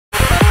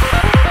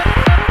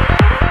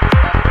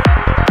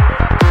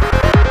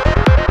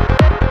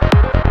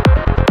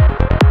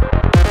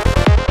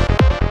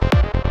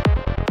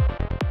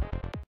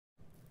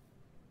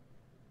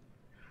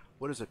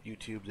What is up,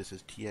 YouTube? This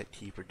is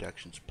T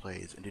Productions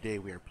Plays, and today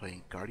we are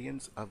playing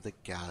Guardians of the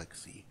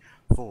Galaxy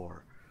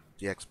for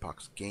the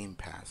Xbox Game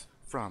Pass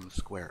from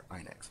Square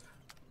Enix.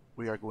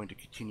 We are going to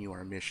continue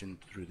our mission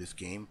through this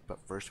game, but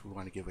first we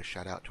want to give a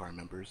shout out to our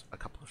members, a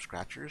couple of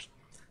Scratchers,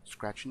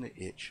 Scratchin the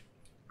Itch,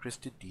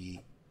 Krista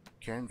D,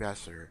 Karin,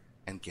 Vasseur,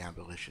 and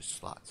GAMBLICIOUS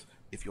slots.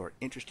 If you are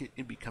interested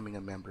in becoming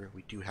a member,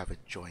 we do have a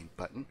join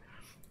button.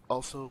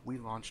 Also, we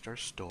launched our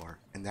store,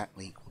 and that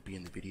link will be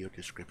in the video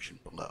description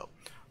below.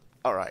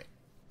 Alright,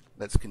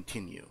 let's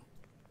continue.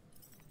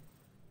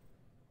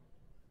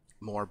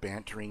 More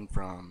bantering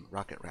from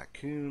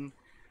Racoon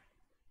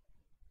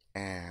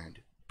and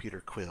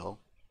Quill.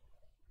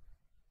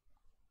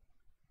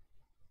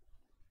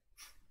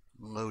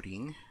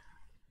 Loading.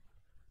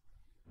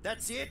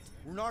 That's it?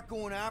 We're not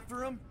going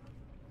after him?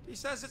 He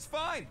says it's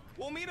fine.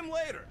 We'll meet him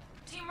later.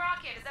 Team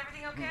Rocket, is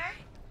everything okay?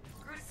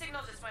 Groot's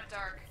signal just went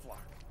dark.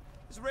 Fuck.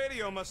 His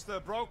radio must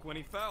have broke when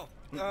he fell.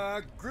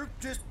 Groot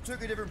just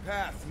took a different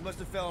path. He must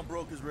have fell and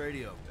broke his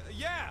radio.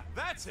 Yeah,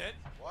 that's it.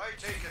 Why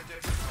take a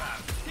different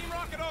path? Team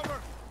Rocket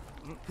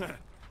over.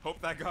 Hope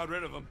that got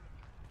rid of him.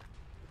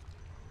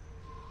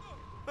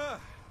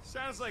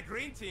 Sounds like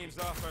Green Team's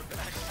off our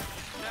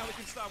backs. Now we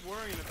can stop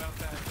worrying about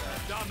that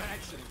dumb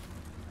accident.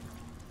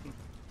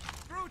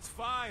 Groot's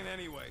fine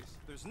anyways.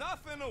 There's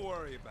nothing to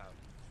worry about.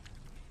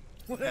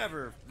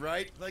 Whatever,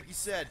 right? Like you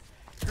said,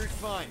 Groot's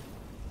fine.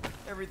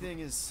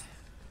 Everything is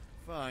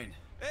fine.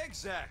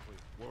 Exactly.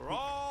 We're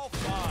all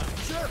fine.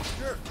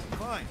 Sure,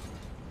 fine.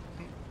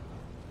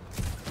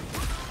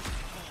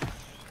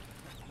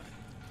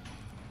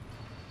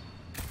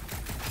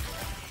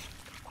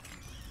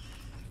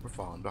 We're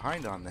falling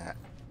behind on that.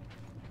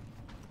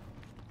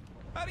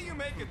 How do you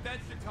make a dead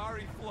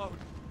Chitauri float?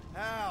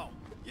 How?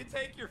 You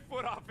take your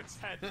foot off its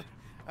head.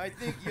 I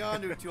think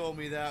Yondu told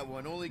me that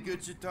one. Only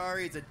good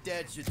Chitauri is a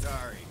dead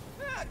Chitauri.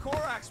 Yeah,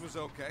 Korax was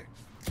okay.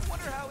 I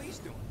wonder how he's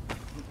doing.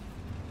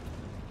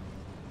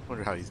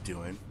 Wonder how he's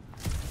doing.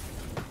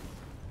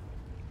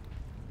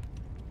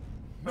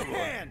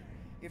 Man,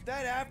 if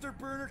that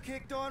afterburner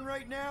kicked on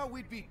right now,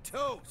 we'd be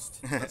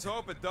toast. Let's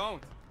hope it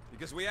don't,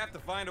 because we have to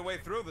find a way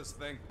through this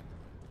thing.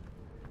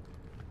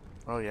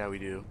 Oh yeah, we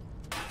do.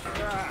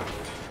 Ah,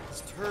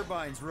 this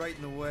turbine's right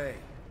in the way.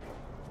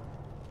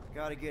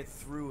 Gotta get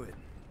through it.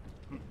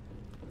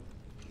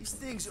 These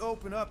things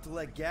open up to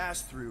let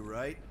gas through,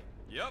 right?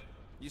 Yep.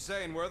 You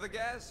saying we're the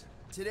gas?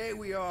 Today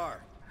we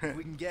are.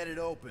 We can get it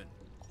open.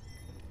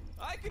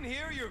 I can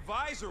hear your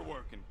visor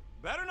working.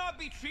 Better not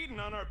be cheating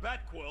on our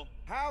bet, Quill.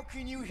 How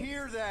can you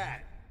hear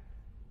that?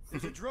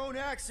 There's a drone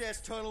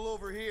access tunnel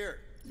over here.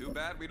 Too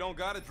bad we don't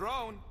got a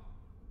drone.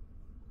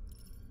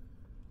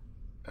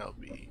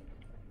 LB.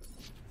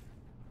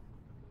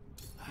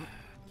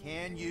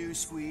 Can you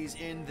squeeze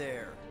in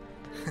there?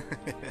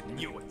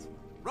 Knew it.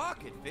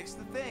 Rocket, fix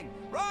the thing.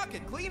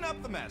 Rocket, clean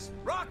up the mess.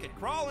 Rocket,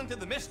 crawl into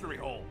the mystery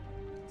hole.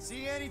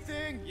 See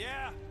anything?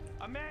 Yeah,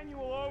 a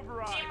manual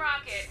override. Team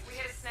Rocket, we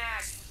hit a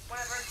snag. One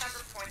of our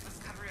temper points was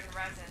covered in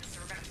resin, so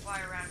we're gonna fly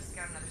around to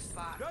scout another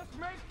spot. Just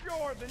make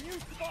sure the new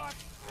spot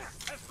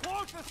as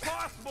close as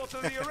possible to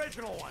the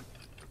original one.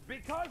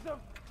 Because of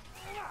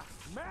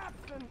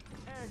maps and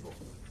angles.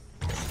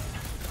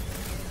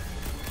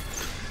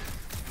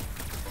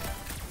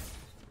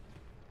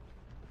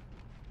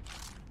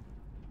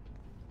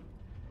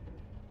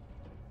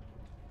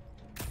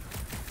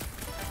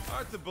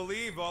 Hard to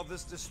believe all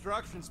this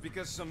destruction's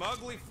because some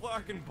ugly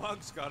flarkin'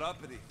 bugs got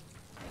uppity.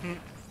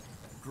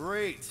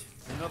 Great.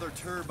 Another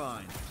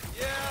turbine.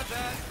 Yeah,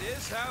 that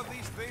is how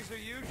these things are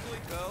usually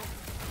built.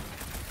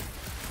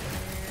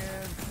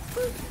 And...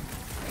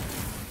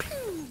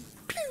 Pew!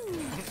 Pew!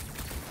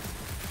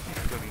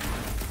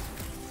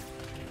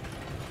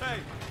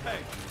 Hey,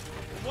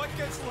 what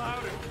gets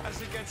louder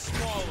as it gets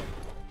smaller?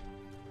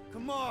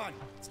 Come on,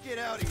 let's get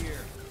out of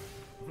here.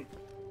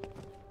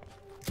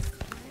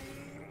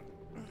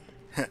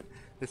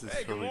 This is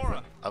Hey, totally Gamora,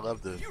 fun. I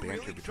love the you banter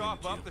really between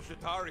chop the up two. the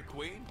Chitauri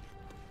Queen?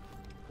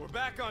 We're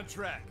back on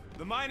track.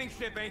 The mining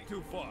ship ain't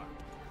too far.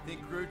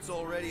 Think Groot's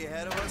already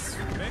ahead of us?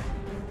 Hey?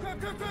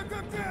 Grab!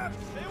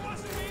 It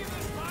wasn't me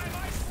this time,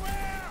 I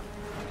swear!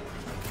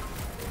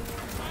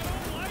 I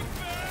don't like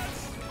this!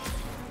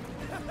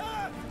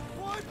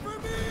 One for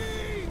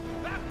me!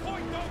 That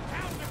point don't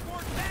count if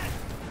we're dead!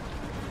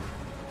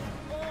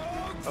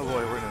 Oh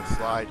boy, we're gonna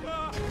slide.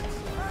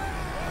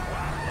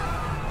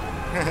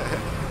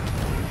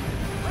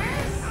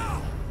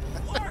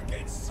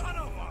 Larkin, son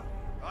of a...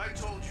 I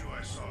told you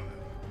I saw them.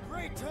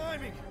 Great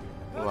timing.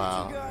 How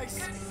Wow. did you guys?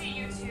 Good to see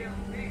you two.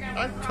 We're gonna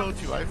I move told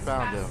across you, the I ship as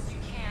found fast them. as you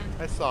can.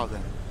 I saw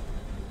them.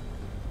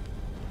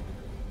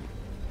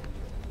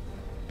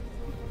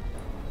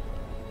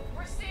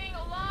 We're seeing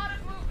a lot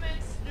of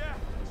movement. Yeah,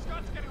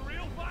 Scott's getting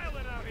real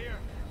violent out here.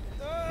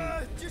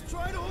 Just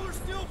try to hold her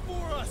still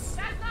for us.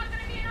 That's not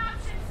gonna be an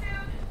option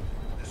soon.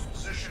 This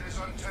position is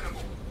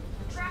untenable.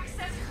 Drax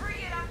says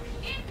hurry it up.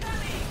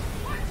 Incoming!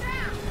 Watch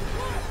out!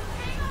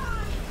 Hang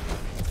on!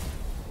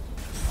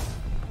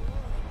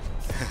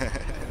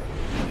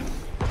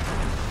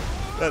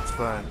 That's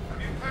fun.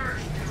 Have you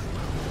perished?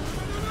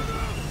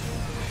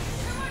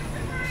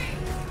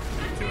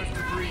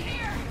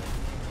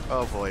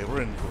 Oh boy,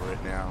 we're in for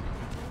it now.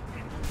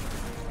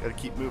 Gotta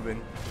keep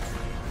moving.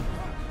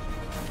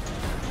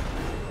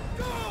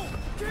 Go!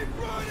 Keep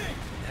running!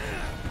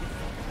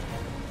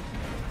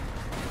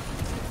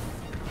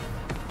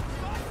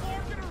 Stop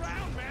walking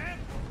around, man!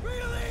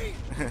 Really?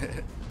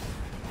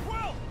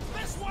 Quill,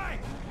 this way!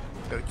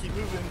 Gotta keep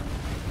moving.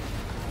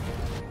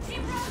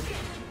 Team Rocket!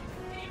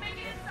 Can you make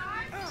it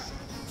inside?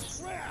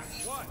 Crap!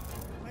 What?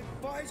 My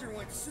visor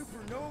went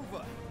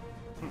supernova.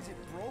 Is it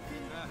broken?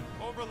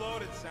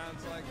 Overloaded,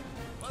 sounds like.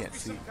 Must Can't be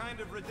see. some kind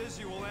of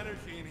residual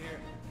energy in here.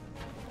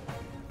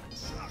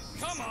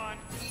 Come on!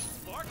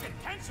 Spark and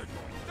tensor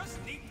joint.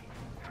 Just need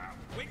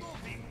wiggle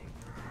wiggle.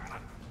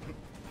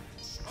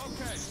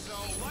 Okay, so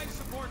life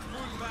support's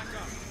moving back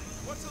up.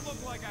 What's it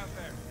look like out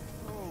there?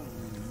 Holy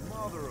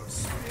mother of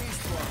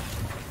spacebar.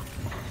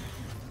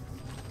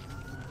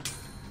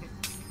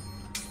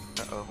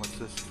 Uh-oh, what's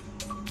this?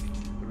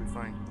 What do we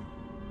find?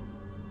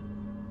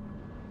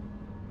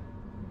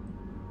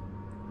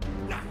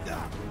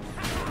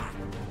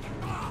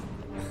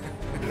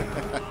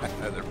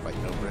 They're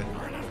fighting over it.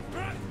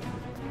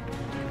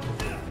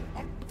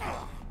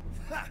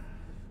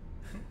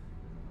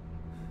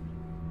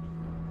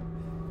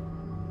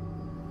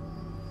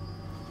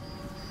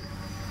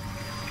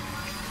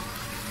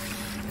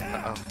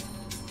 Uh-oh.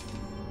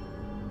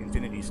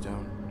 Infinity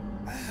Stone.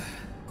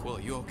 Quill,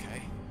 you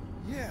okay?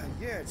 Yeah,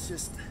 it's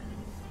just...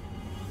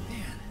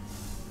 Man.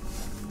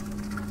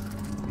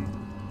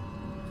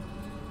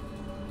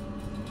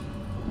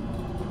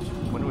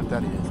 Wonder what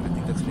that is. I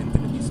think that's an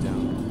Infinity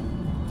Stone.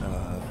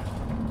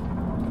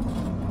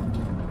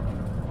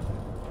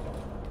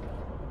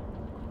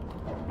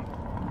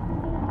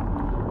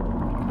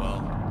 Well,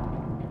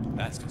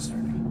 that's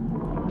concerning.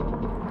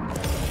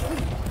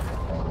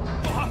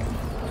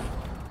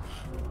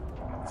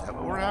 Is that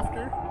what we're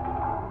after?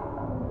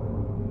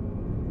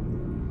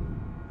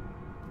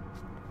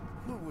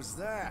 What was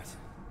that?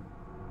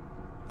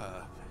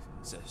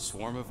 It's a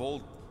swarm of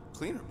old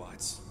cleaner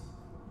bots.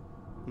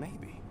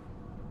 Maybe.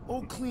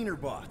 Old cleaner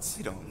bots.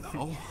 I don't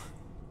know.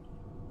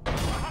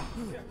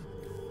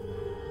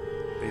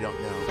 They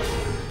don't know.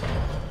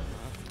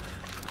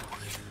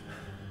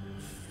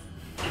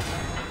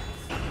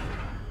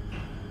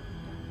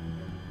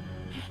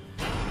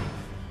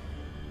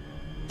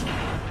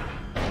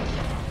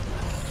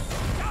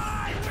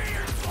 Die,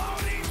 weird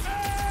floating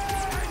thing!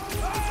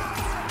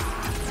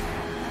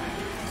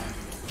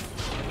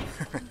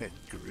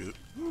 Groot.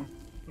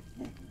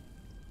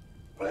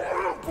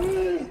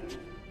 Groot!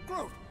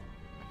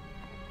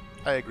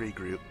 I agree,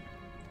 Groot.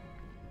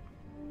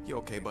 You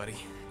okay, buddy?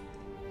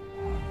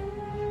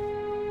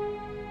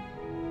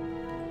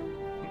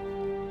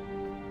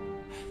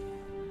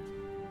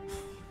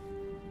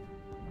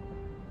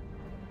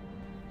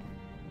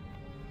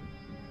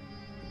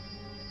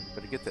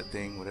 Better get that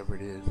thing, whatever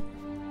it is.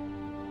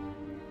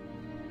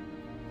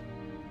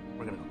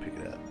 We're gonna go pick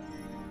it up.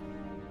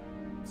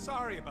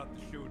 Sorry about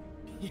the shooting.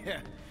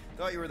 Yeah,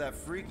 thought you were that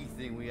freaky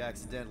thing we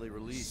accidentally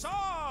released.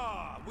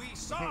 We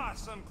saw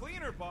some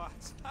cleaner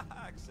bots.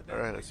 Accidentally.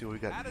 Alright, let's see what we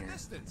got At in a here.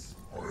 distance.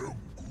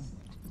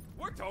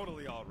 We're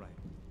totally all right.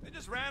 They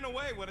just ran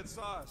away when it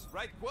saw us,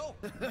 right, Quill?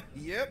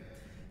 Yep,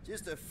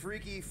 just a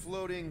freaky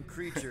floating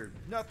creature.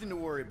 Nothing to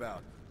worry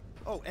about.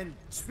 Oh, and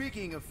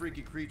speaking of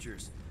freaky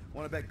creatures,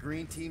 want to bet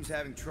Green Team's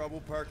having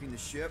trouble parking the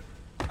ship?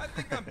 I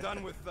think I'm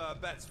done with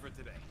bets for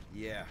today.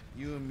 Yeah,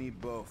 you and me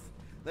both.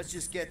 Let's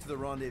just get to the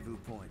rendezvous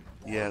point.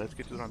 Yeah, let's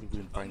get to the rendezvous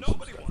and find some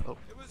Nobody stuff. won. Oh,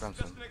 It was found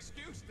just some. an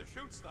excuse to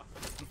shoot stuff.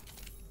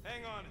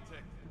 Hang on a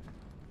tick.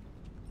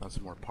 Found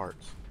some more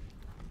parts.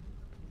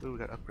 Ooh, we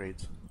got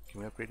upgrades.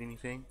 Can we upgrade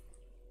anything?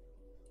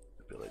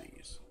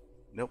 Abilities.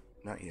 Nope,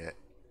 not yet.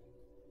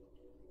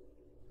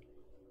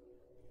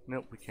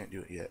 Nope, we can't do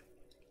it yet.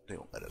 They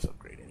won't let us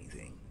upgrade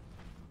anything.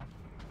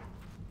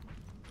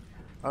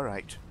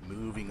 Alright,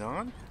 moving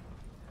on.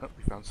 Oh,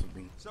 we found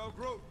something. So,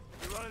 Groot,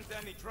 you run into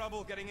any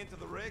trouble getting into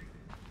the rig?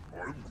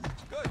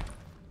 Good.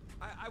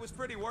 I was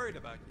pretty worried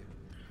about you.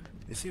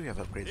 They see we have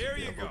upgrades Here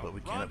you available, go. but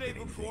we can't upgrade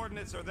Rendezvous anything.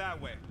 coordinates are that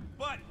way.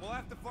 But we'll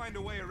have to find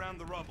a way around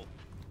the rubble.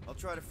 I'll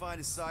try to find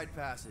a side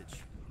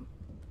passage.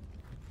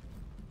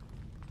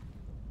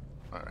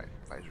 Alright,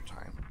 visor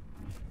time.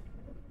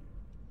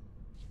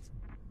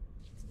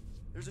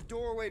 There's a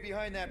doorway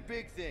behind that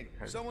big thing.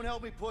 Someone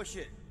help me push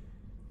it.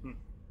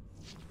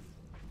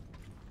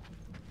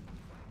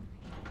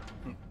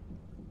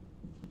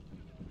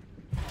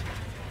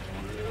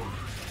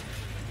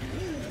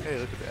 Hey,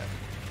 look at that.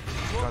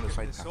 Found the Look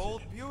side at this passage.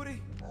 old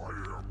beauty.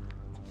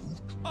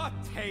 A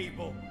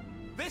table.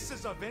 This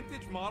is a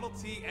vintage Model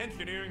T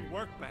engineering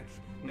workbench.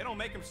 They don't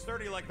make them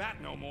sturdy like that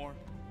no more.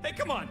 Hey,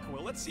 come on,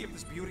 Quill. Let's see if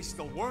this beauty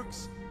still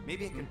works.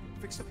 Maybe I can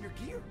fix up your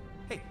gear.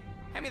 Hey,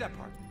 hand me that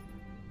part.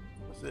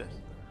 What's this?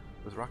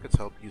 With Rocket's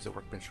help, use a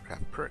workbench to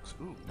craft perks.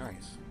 Ooh,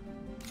 nice.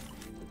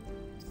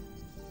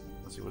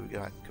 Let's see what we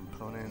got.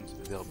 Components,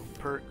 available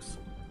perks.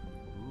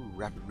 Ooh,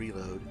 rapid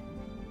reload.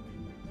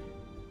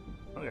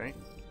 Okay.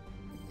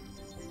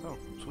 Oh,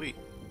 sweet.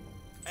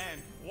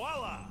 And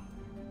voila!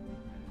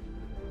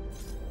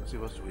 Let's see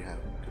what else do we have.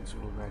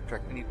 Consumable mag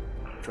track. Any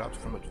drops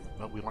from it?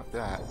 Well, we want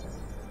that.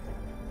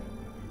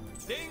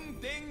 Ding,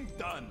 ding,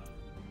 done.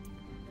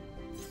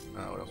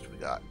 What else do we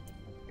got?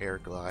 Air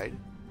glide.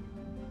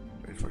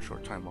 Ready for a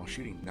short time while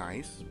shooting.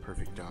 Nice.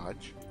 Perfect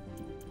dodge.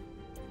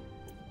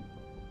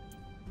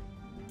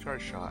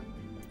 Charge shot.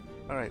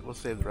 Alright, we'll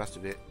save the rest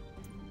of it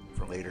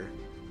for later.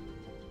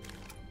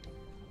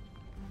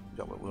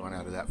 Got what we want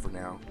out of that for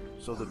now.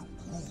 So the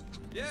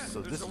Yeah,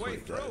 so there's this a is what way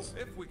it through does.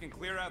 if we can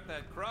clear out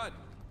that crud.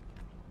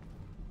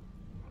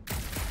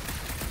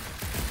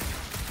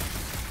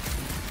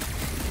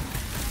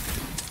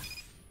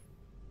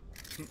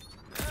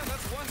 Yeah,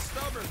 that's one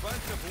stubborn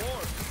bunch of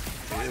lords.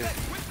 Try that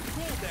quick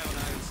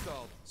cooldown I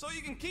installed, so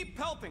you can keep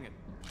pelting it.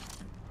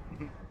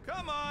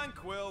 Come on,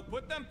 Quill,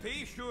 put them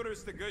pea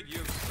shooters to good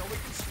use, so we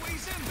can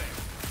squeeze in there.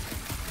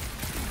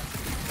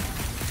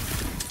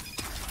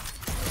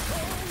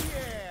 Oh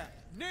yeah!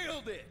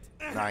 Nailed it!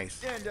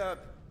 Nice. And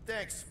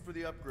thanks for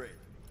the upgrade.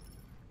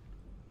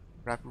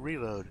 Rapid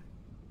reload.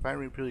 Fire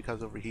repeatedly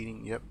causes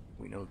overheating. Yep,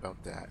 we know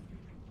about that.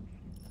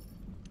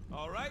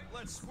 All right,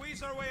 let's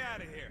squeeze our way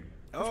out of here.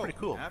 That's pretty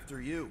cool.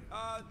 After you.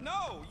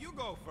 No, you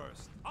go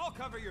first. I'll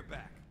cover your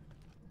back.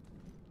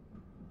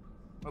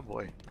 Oh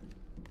boy.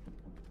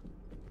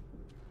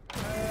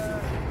 Seems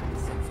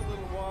a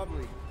little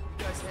wobbly. You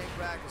guys hang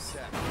back a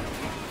sec.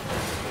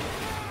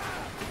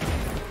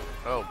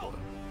 Oh boy.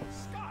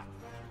 Scott!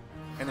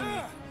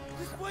 Enemy.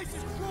 This place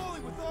is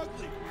crawling with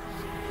ugly.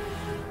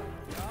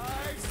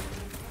 Guys,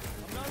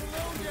 I'm not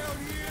alone down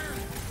here.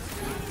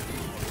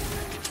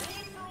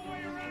 Look for a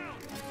way around!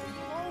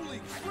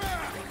 Holy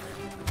crap!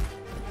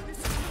 This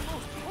is the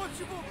most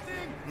punchable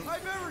thing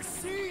I've ever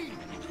seen.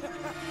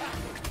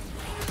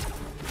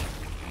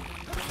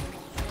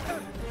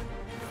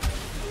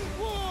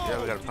 Whoa! Yeah,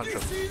 we gotta punch Did you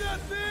him. see that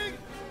thing?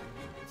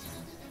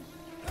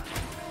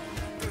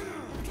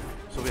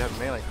 So we have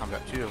melee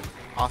combat too.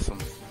 Awesome.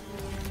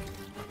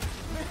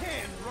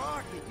 Man,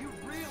 Rocket, you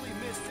really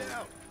missed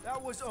out.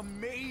 That was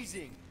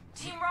amazing.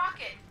 Team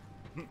Rocket!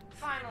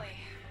 Finally.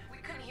 We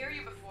couldn't hear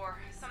you before.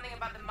 Something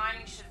about the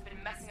mining ship's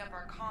been messing up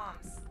our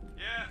comms.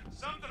 Yeah,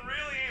 something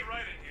really ain't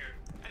right in here.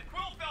 And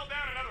Quill fell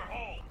down another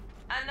hole.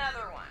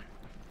 Another one.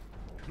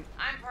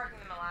 I'm parking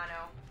the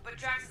Milano, but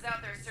Drax is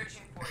out there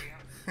searching for you.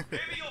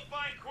 Maybe you'll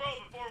find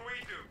Quill before we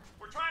do.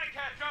 We're trying to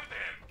catch up to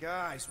him.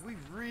 Guys, we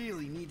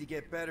really need to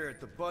get better at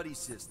the buddy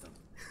system.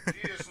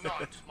 He is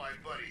not my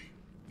buddy.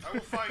 I will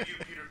find you,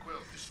 Peter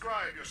Quill.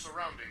 Describe your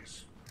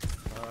surroundings.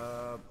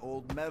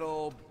 Old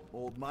metal,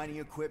 old mining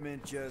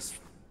equipment, just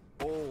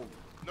old.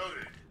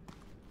 Noted.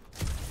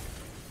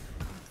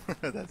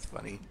 That's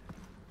funny.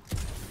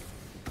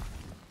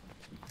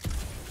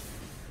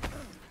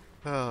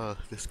 Oh,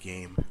 this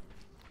game.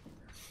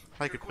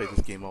 I could play this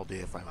game all day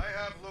if I I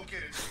have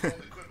located some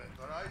old equipment,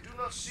 but I do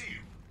not see you.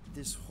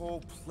 This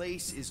whole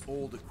place is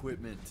old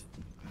equipment.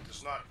 It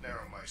does not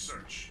narrow my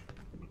search.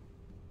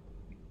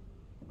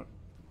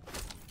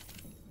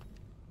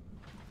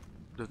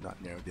 does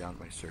not narrow down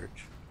my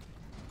search.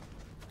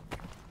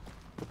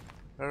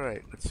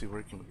 Alright, let's see,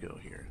 where can we go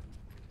here?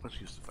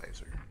 Let's use the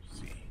visor.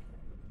 See.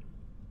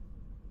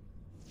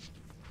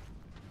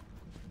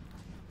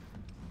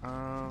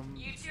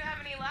 You two have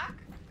any luck?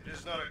 It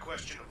is not a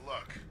question of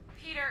luck.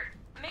 Peter,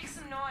 make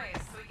some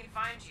noise so we can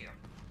find you.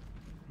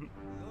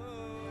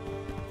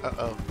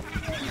 Uh-oh.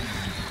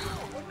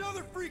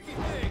 Another freaking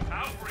thing!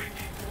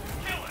 Outbreaking.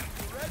 Kill it.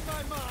 Read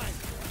my mind.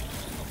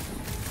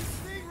 This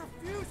thing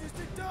refuses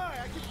to die.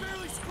 I can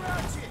barely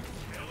scratch it.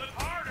 Kill it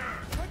harder.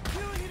 I'm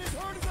killing it as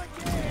hard as I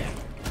can.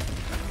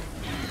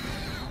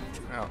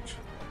 Ouch.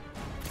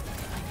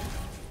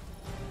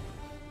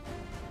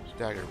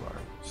 Stagger bar.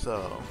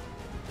 So,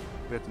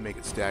 we have to make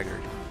it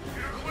staggered.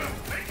 Peter Quill,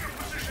 make your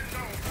position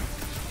known.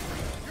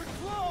 You're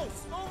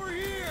close. Over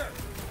here.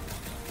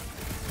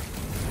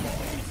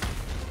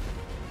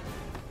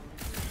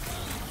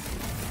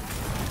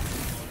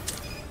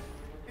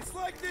 It's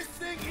like this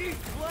thing eats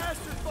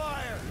blaster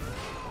fire.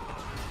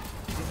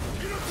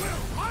 Peter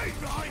Quill, hide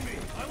behind me.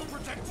 I will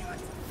protect you.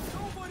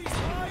 Nobody's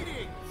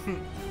hiding.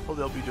 Oh,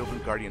 they'll be open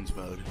Guardians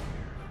mode.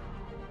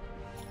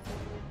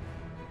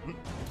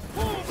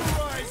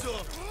 Pulverize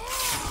them.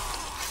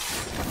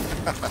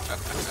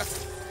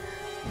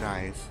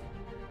 Nice.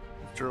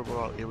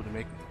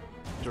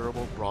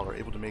 Durable brawler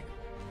able to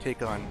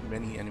take on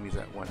many enemies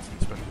at once.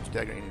 He special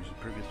stagger enemies with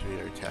previous to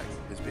their attacks.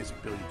 His basic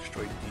ability to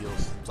destroy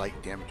deals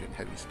light damage and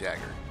heavy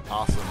stagger.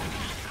 Awesome.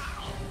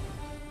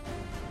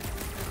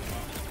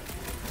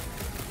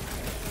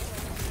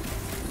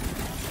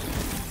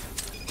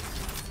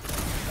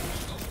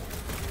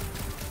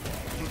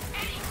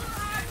 Any clue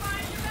how I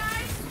find you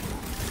guys?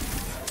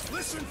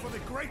 Listen for the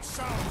great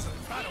sounds of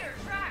battle. Peter,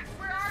 Drax,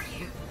 where are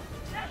you?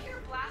 Did I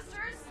hear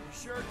blasters?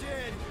 Sure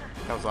did.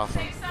 That was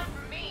awesome. Save some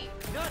for me.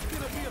 Not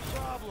gonna be a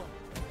problem.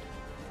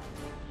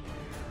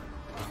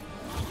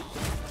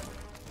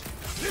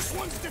 This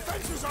one's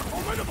defenses are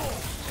formidable.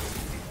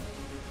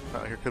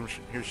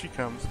 Here she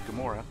comes,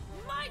 Gamora.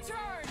 My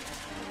turn!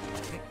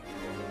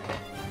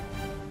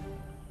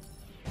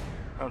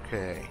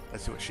 Okay,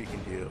 let's see what she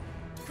can do.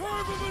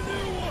 Carve him a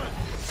new one!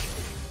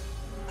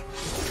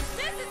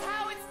 This is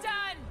how it's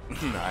done!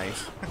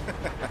 Nice.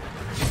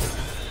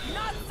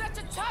 Not such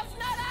a tough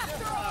nut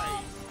after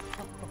all!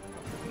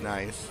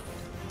 Nice.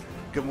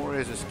 Gamora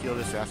is a skilled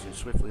assassin who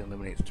swiftly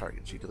eliminates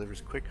targets. She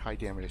delivers quick,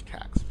 high-damage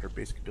attacks. Her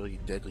basic ability,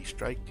 Deadly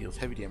Strike, deals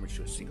heavy damage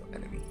to a single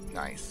enemy.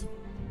 Nice.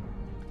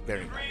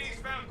 Very nice. Greenies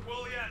found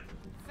Quill yet?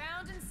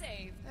 Found and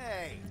saved.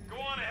 Hey, Go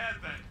on ahead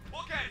then.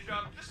 We'll catch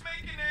up. Just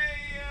making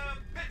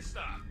a pit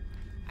stop.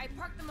 I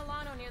parked the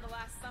Milano near the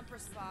last thumper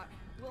spot.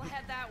 We'll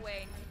head that way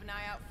and keep an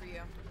eye out for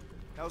you.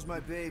 how's my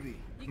baby?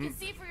 You can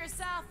see for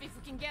yourself if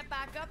we can get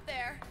back up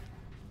there.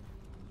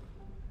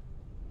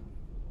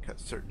 Cut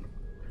certain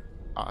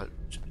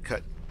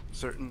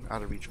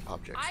out-of-reach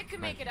objects. I could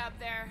make it up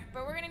there,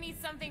 but we're gonna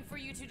need something for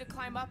you two to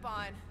climb up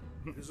on.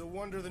 It is a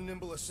wonder the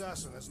nimble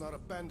assassin has not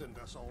abandoned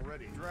us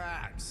already.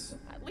 Drax.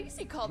 At least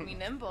he called me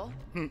nimble.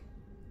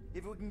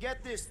 If we can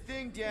get this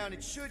thing down,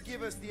 it should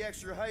give us the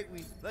extra height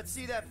we... Let's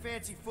see that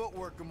fancy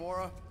footwork,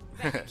 Gamora.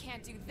 Bet you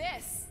can't do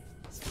this.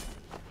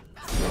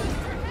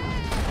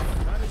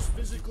 That is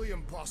physically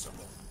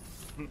impossible.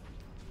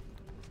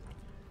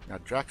 Now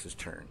Drax's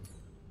turn.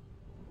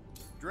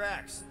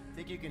 Drax,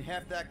 think you can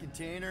heft that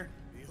container?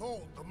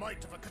 Behold the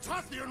might of a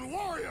Catathian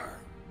warrior!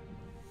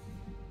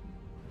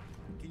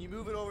 Can you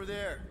move it over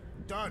there?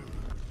 Done.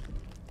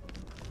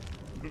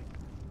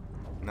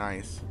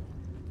 Nice.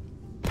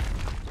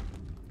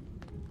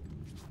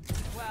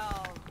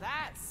 Well,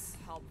 that's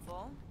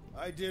helpful.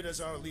 I did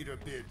as our leader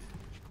bid.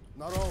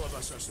 Not all of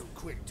us are so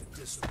quick to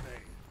disobey.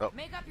 Oh,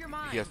 Make up your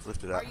mind. he has to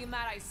lift it up. Are you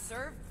mad I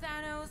served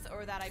Thanos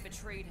or that I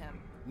betrayed him?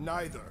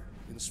 Neither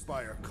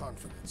inspire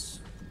confidence.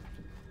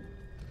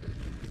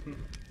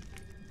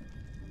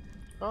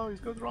 Oh, he's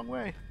going the wrong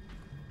way.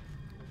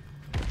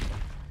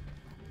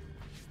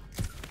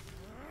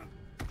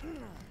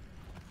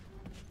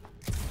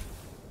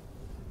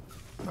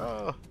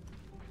 Oh,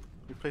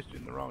 we placed it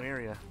in the wrong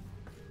area.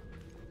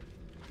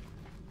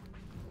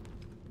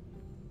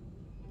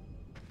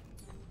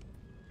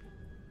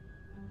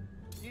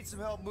 Need some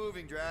help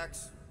moving,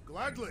 Drax.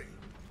 Gladly.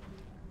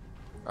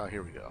 Oh,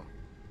 here we go.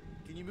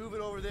 Can you move it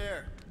over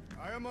there?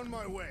 I am on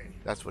my way.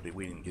 That's what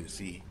we didn't get to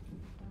see.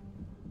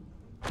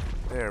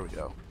 There we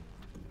go.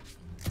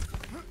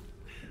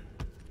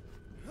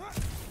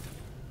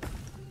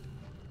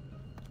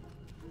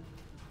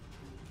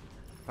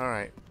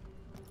 Alright.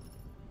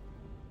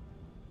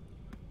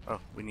 Oh,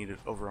 we need it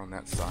over on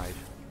that side.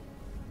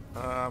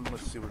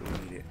 Let's see, where do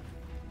we need it?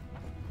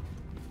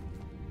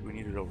 Do we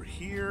need it over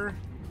here?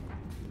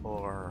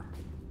 Or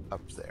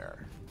up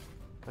there?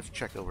 Let's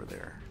check over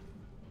there.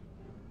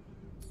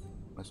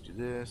 Let's do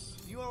this.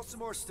 You want some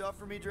more stuff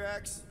for me,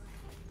 Drax?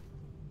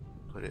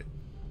 Put it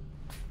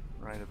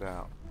right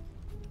about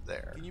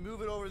there. Can you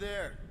move it over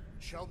there?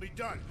 Shall be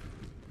done.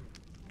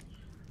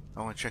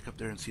 I want to check up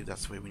there and see if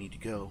that's the way we need to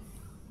go.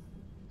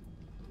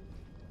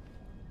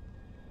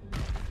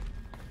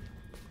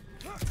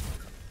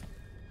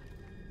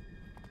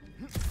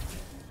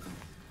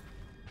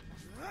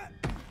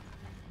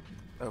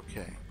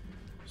 Okay,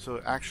 so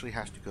it actually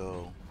has to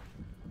go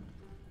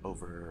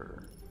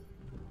over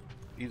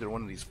either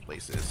one of these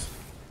places.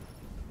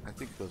 I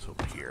think it goes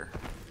over here.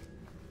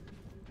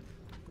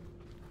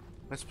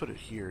 Let's put it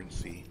here and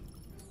see.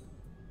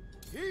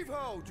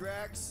 Heave-ho,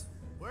 Drax!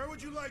 Where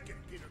would you like it,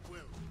 Peter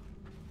Quill?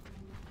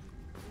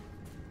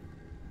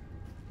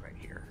 Right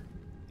here.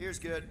 Here's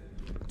good.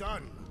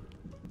 Done.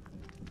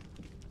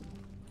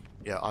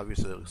 Yeah,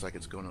 obviously it looks like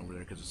it's going over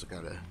there because it's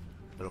got a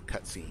little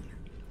cutscene.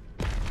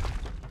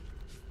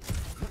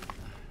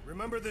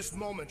 Remember this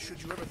moment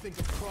should you ever think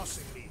of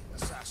crossing me,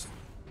 assassin.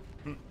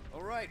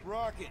 All right,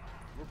 Rocket.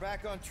 We're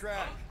back on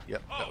track.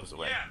 Yep, that was the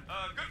way.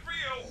 Yeah, good for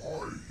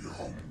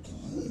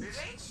you. It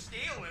ain't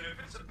stealing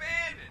if it's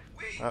abandoned.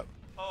 We... Up,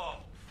 Oh,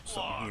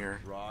 something fuck. here.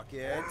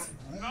 Rocket.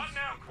 Not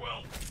now,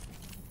 Quill.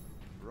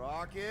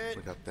 Rocket.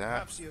 We got that.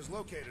 Perhaps he has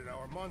located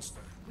our monster.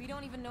 We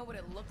don't even know what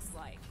it looks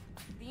like.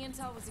 The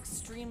intel was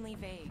extremely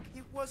vague.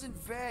 It wasn't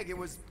vague, it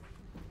was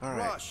All right.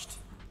 rushed.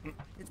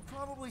 It's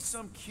probably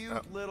some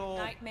cute little...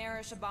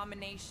 Nightmarish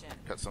abomination.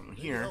 Got something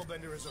The here.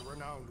 Hellbender is a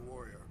renowned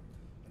warrior.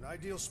 An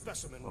ideal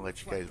specimen. I'll with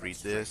let you guys flat read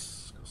strength.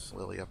 this. Go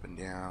slowly up and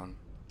down.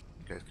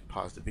 You guys can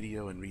pause the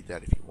video and read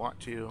that if you want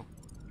to.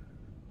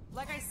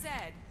 Like I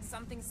said,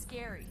 something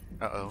scary.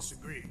 Uh-oh.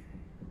 Disagree.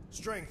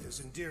 Strength is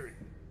endearing.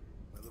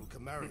 My little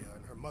Camaria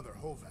and her mother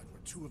Hovat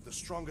were two of the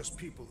strongest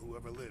people who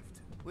ever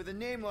lived. With a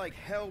name like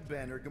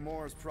Hellbender,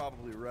 Gamora's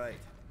probably right.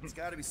 It's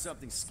gotta be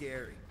something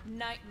scary.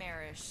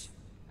 Nightmarish.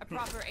 A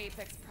proper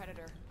apex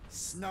predator.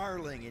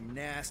 Snarling and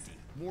nasty.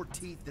 More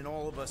teeth than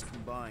all of us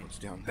combined. What's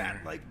down there?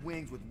 Bat-like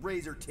wings with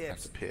razor tips.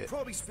 That's a pit.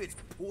 Probably spits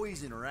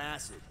poison or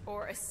acid.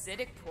 Or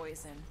acidic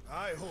poison.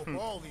 I hope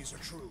all these are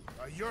true.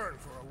 I yearn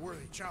for a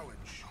worthy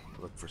challenge.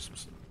 Look for some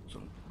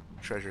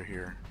treasure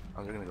here.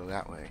 Oh, they're gonna go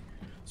that way.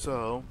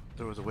 So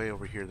there was a way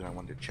over here that I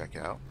wanted to check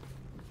out.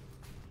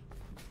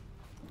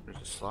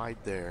 There's a slide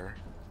there.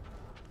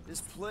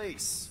 This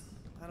place,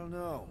 I don't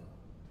know.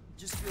 It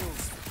just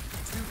feels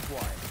too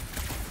quiet.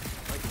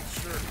 Like a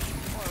church.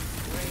 Or a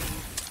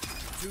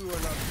grave. two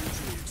are not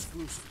mutually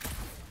exclusive.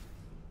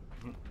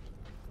 I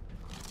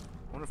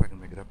wonder if I can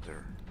make it up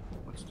there.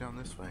 What's down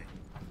this way?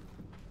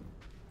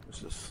 This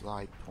is a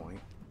slide point.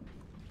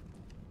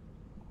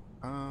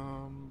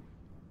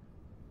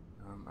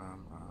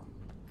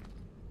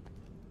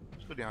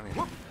 Let's go down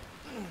here.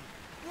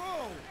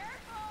 Whoa!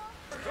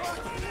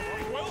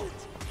 Well,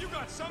 you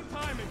got some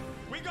timing.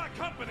 We got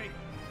company.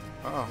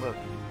 Oh, look.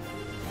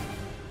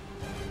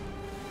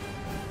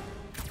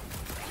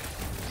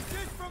 Is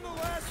this from the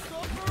last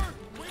supper?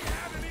 We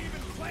haven't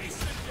even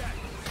placed it yet.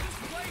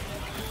 Just wait.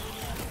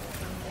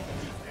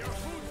 They are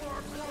food for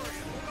our glory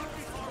and will not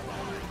be far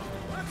behind.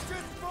 Let's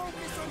just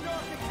focus on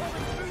not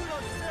becoming food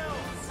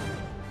ourselves.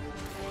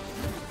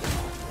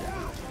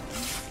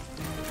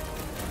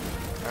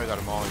 I got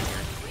them all in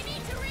here. We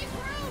need to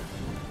regroup!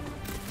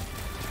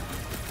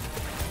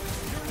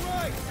 You're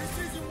right, this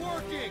isn't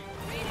working.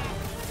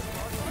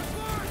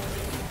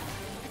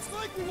 It's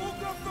like we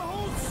woke up the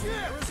whole ship.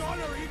 There is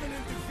honor even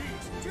in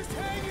defeat. Just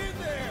hang in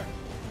there.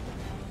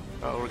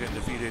 Oh, we're getting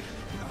defeated.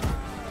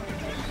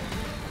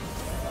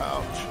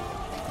 Ouch.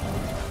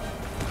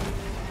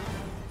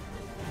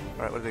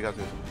 Alright, what do they got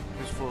this?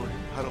 This full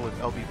huddle with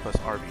LB plus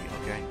RB,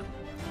 okay?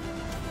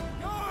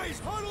 Guys,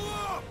 huddle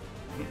up!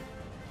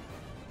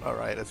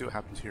 Alright, let's see what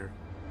happens here.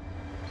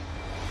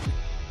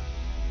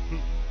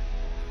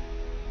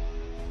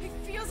 It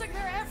feels like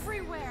they're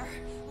everywhere,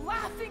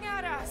 laughing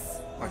at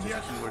us. Watch these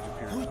keywords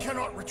appear. We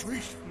cannot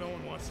retreat. No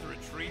one wants to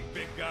retreat,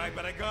 big guy,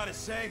 but I gotta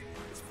say,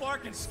 it's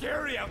fucking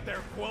scary out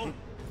there, Quill.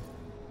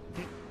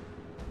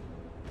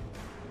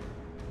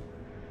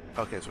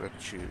 Okay, so we have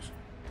to choose.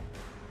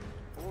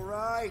 All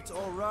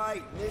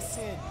right,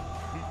 listen.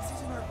 This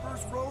isn't our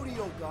first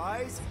rodeo,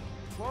 guys.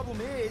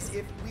 Problem is,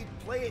 if we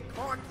play it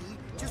cocky,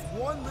 just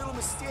one little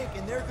mistake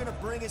and they're gonna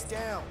bring us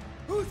down.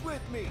 Who's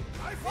with me?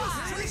 I feel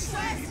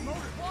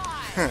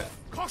Why?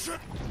 Caution!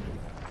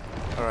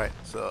 Alright,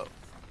 so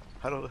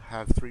huddle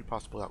have three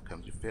possible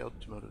outcomes. You failed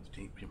to motivate the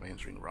team by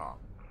answering wrong.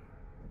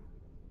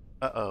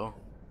 Uh-oh.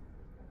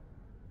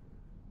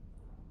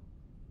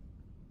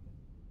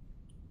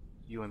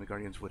 You and the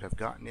Guardians would have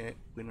gotten it.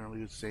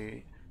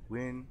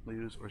 Win,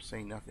 lose, or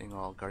say nothing.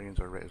 All Guardians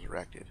are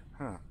resurrected.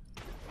 Huh.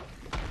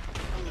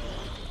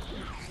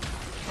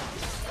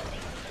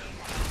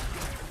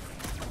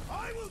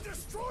 I will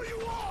destroy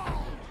you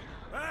all!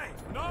 Hey,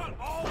 not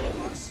all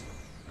of us.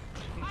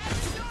 I'm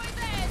doing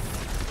this!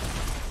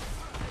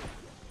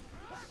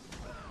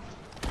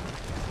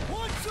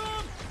 Want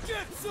some?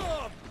 Get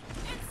some!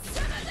 It's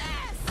some of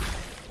this!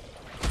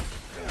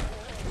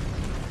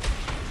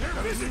 Their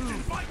visit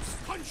invites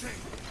punching!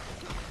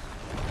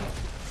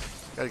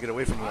 Gotta get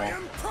away from them I all.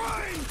 am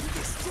trying to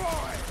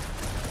destroy!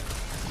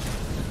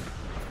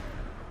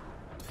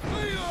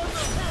 Lay on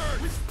the herd!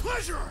 With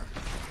pleasure!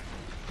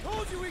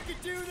 Told you we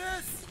could do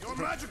this! Your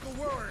magical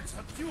words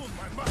have fueled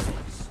my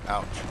muscles.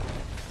 Ouch.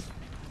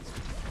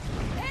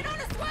 Head on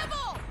a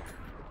swivel!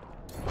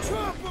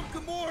 Drop him,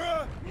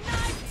 Gamora!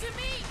 Nice to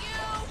meet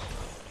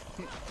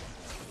you!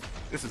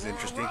 This is You're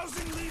interesting. a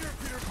rousing leader,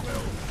 Peter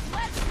Quill.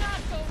 Let's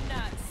not go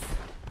nuts!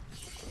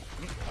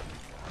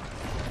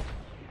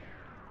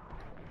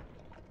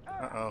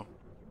 Uh-oh.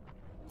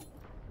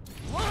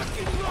 Rock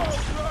and roll,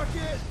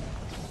 Rocket!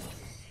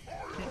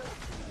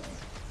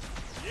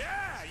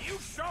 Yeah, you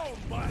show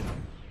 'em, bud.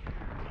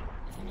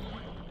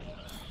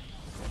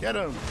 Get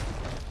him!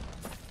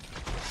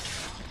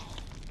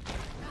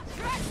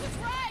 Drax was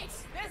right!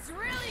 This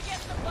really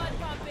gets the blood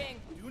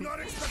pumping! Do not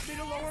expect me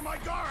to lower my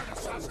guard,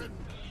 assassin!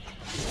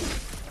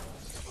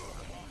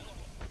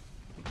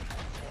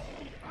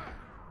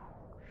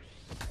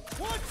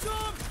 Want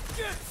some?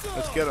 Get some!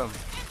 Let's get him.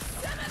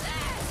 It's some of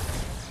this!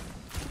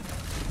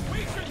 We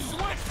should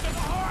switch to the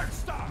hard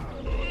stuff.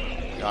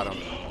 Got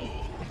him.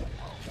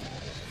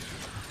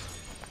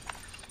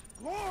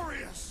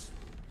 Glorious!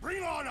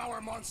 Bring on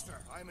our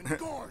monster! I am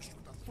engorged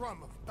with the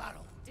thrum of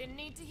battle. Didn't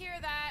need to hear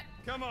that.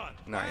 Come on.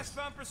 Nice. Last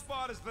thumper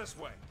spot is this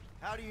way.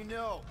 How do you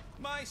know?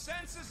 My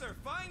senses are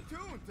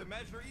fine-tuned to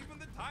measure even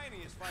the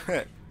tiniest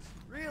vibrations.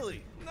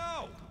 Really?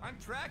 No, I'm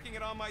tracking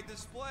it on my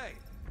display.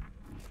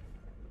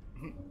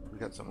 We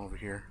got something over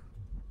here.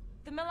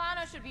 The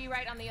Milano should be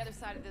right on the other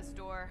side of this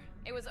door.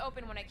 It was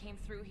open when I came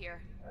through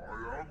here.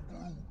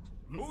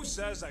 Who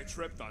says I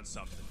tripped on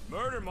something?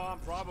 Murder Mom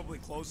probably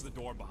closed the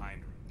door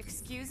behind her.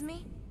 Excuse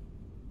me?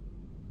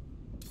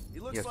 He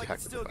He looks has to like hack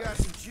it's the still got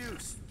device. some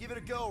juice. Give it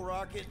a go,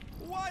 Rocket.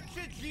 Watch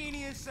a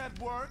genius at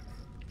work.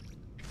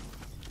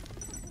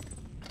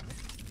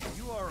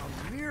 You are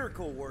a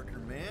miracle worker,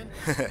 man.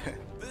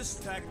 This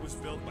tech was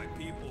built by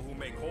people who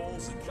make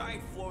holes in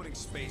giant floating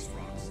space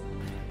rocks.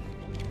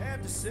 I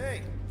have to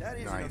say, that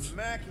is Nice. an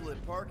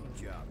immaculate parking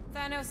job.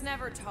 Thanos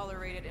never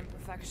tolerated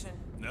imperfection.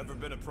 Never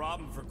been a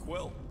problem for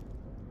Quill.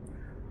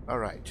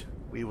 Alright,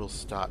 we will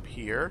stop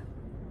here.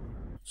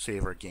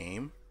 Save our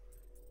game.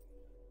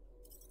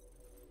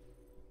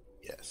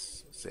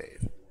 Yes,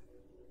 save.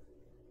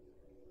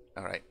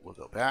 Alright, we'll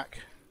go back.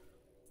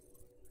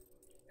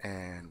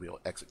 And we'll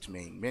exit to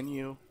main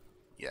menu.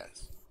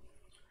 Yes.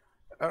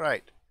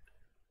 Alright.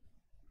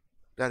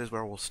 that is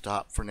where we'll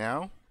stop for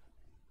now.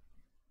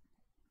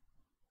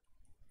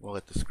 We'll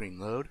let the screen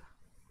load.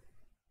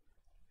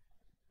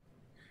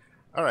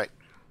 Alright,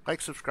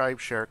 like, subscribe,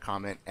 share,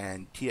 comment,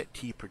 and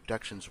T@T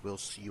Productions will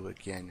see you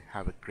again.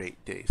 Have a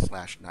great day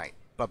 /night.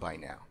 Bye-bye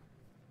now.